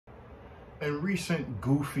In recent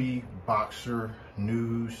goofy boxer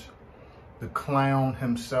news, the clown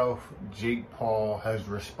himself, Jake Paul, has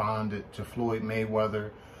responded to Floyd Mayweather.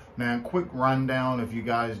 Now, quick rundown, if you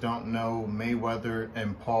guys don't know, Mayweather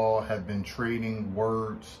and Paul have been trading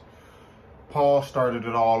words. Paul started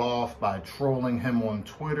it all off by trolling him on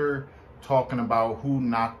Twitter, talking about who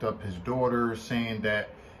knocked up his daughter, saying that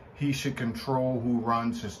he should control who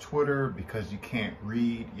runs his Twitter because he can't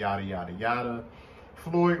read, yada, yada, yada.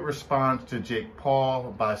 Floyd responds to Jake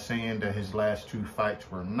Paul by saying that his last two fights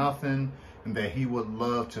were nothing and that he would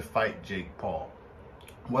love to fight Jake Paul.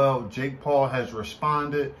 Well, Jake Paul has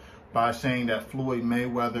responded by saying that Floyd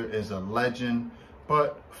Mayweather is a legend,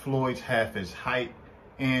 but Floyd's half his height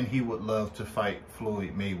and he would love to fight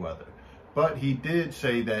Floyd Mayweather. But he did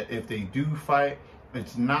say that if they do fight,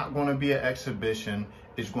 it's not going to be an exhibition.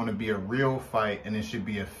 It's going to be a real fight, and it should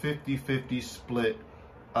be a 50-50 split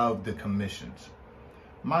of the commissions.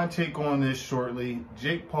 My take on this shortly: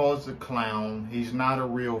 Jake Paul's a clown. He's not a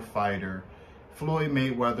real fighter. Floyd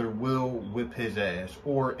Mayweather will whip his ass,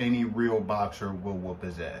 or any real boxer will whoop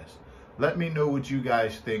his ass. Let me know what you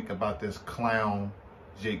guys think about this clown,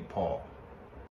 Jake Paul.